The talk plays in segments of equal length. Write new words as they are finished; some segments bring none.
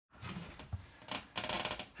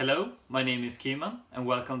Hello, my name is Kymen and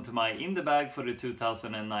welcome to my In the Bag for the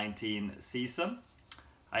 2019 season.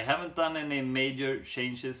 I haven't done any major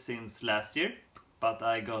changes since last year, but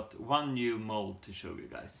I got one new mold to show you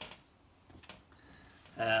guys.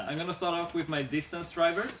 I'm gonna start off with my distance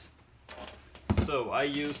drivers. So I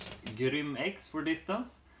use Grym X for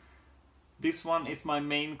distance. This one is my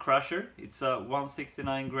main crusher. It's a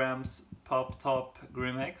 169 grams pop top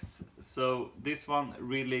Grym X. So this one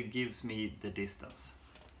really gives me the distance.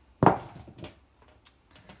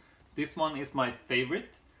 This one is my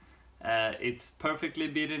favorite. It's perfectly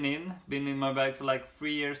beaten in, been in my bag for like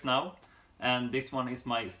 3 years now, and this one is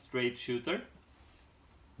my straight shooter.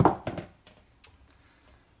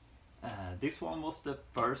 This one was the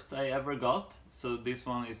first I ever got, so this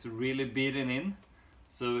one is really beaten in.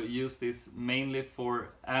 So use this mainly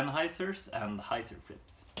for anhyzers and hyzer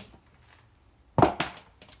flips.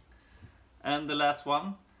 And the last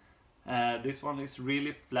one, this one is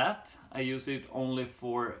really flat. I use it only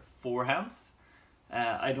for forehands.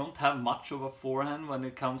 I don't have much of a forehand when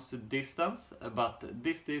it comes to distance, but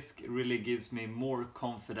this disc really gives me more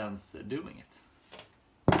confidence doing it.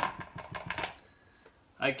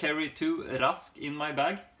 I carry two Rask in my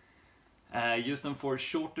bag. Use them for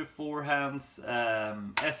shorter forehands,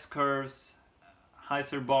 S-curves,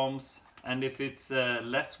 hyzer bombs, and if it's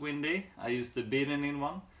less windy, I use the beaten in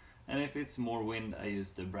one, and if it's more wind, I use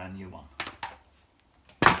the brand new one.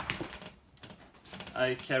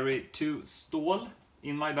 I carry two Stål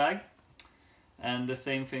in my bag, and the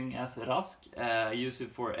same thing as Rask. I use it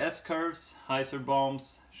for S-curves, hyzer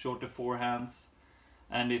bombs, shorter forehands,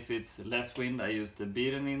 and if it's less wind I use the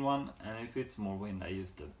beaten in one, and if it's more wind I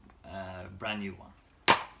use the brand new one.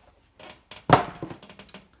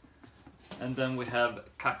 And then we have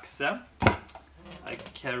Kymen. I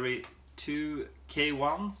carry two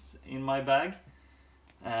K1s in my bag.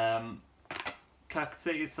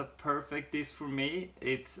 Kymen is a perfect disc for me.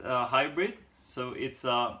 It's a hybrid, so it's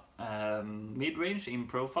a mid-range in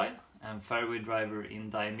profile and fairway driver in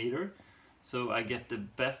diameter. So I get the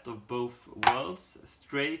best of both worlds,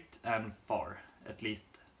 straight and far, at least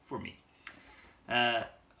for me.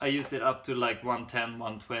 I use it up to like 110,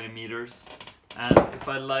 120 meters. And if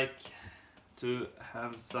I like to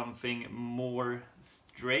have something more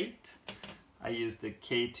straight, I use the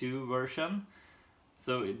K2 version.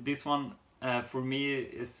 So this one, for me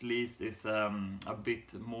at least, is a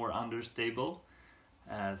bit more understable.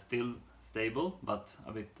 Still stable, but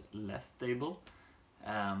a bit less stable.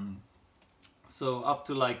 So up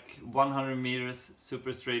to like 100 meters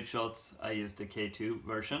super straight shots, I use the K2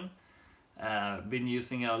 version. Been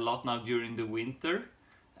using it a lot now during the winter,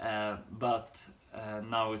 but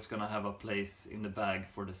now it's gonna have a place in the bag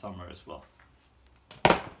for the summer as well.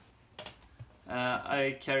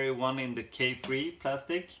 I carry one in the K3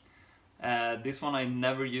 plastic. This one I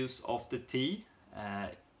never use off the tee.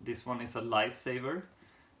 This one is a lifesaver.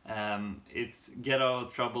 It's get out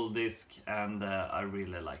of trouble disc, and I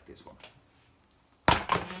really like this one.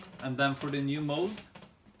 And then for the new mold,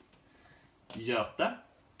 Göte.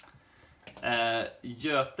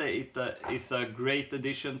 Göte is a great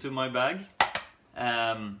addition to my bag.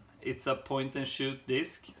 It's a point and shoot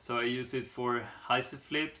disc, so I use it for hyzer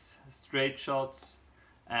flips, straight shots,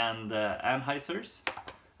 and anhyzers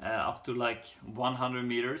up to like 100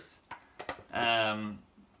 meters. Yeah,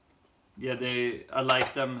 I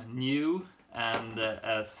like them new and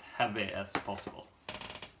as heavy as possible.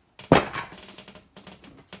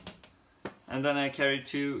 And then I carry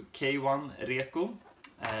two K1 Reko.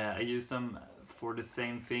 I use them for the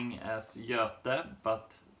same thing as Göte,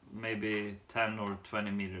 but maybe 10 or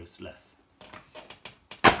 20 meters less.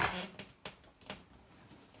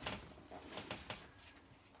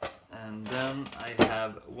 And then I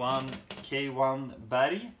have one K1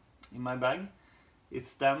 Berg in my bag. It's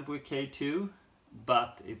stamped with K2,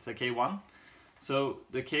 but it's a K1. So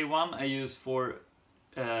the K1 I use for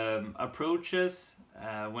approaches,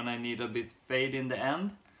 when I need a bit fade in the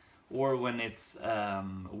end, or when it's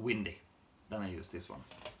windy, then I use this one.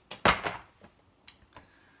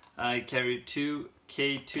 I carry two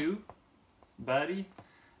K2 Berg.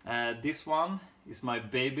 This one is my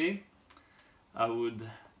baby. I would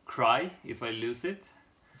cry if I lose it.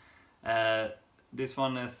 This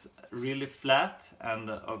one is really flat and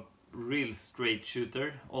a real straight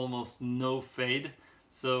shooter, almost no fade.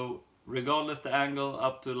 So regardless the angle,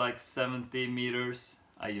 up to like 70 meters,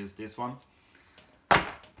 I use this one.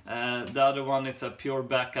 The other one is a pure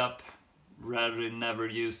backup, rather never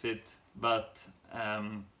use it, but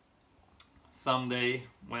someday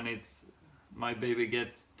when my baby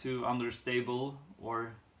gets too understable,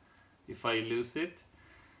 or if I lose it,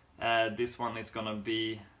 this one is gonna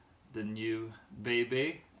be the new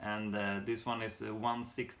baby, and this one is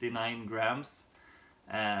 169 grams,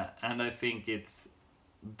 and I think it's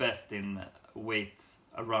best in weights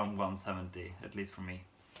around 170, at least for me.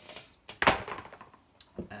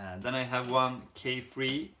 Then I have one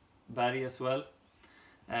K3 battery as well,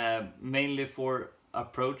 mainly for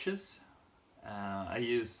approaches.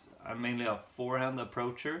 I'm mainly a forehand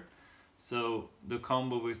approacher, so the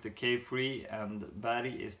combo with the K3 and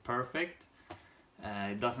battery is perfect.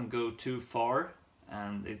 It doesn't go too far,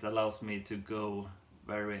 and it allows me to go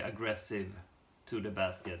very aggressive to the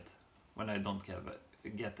basket when I don't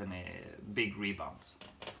get any big rebounds.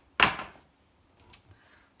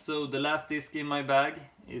 So the last disc in my bag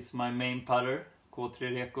is my main putter,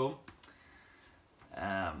 K3 Reco.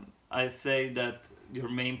 I say that your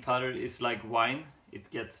main putter is like wine. It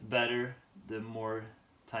gets better the more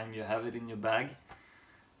time you have it in your bag.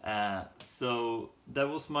 So that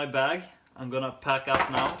was my bag. I'm gonna pack up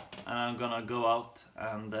now, and I'm gonna go out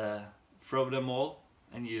and throw them all,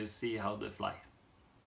 and you see how they fly.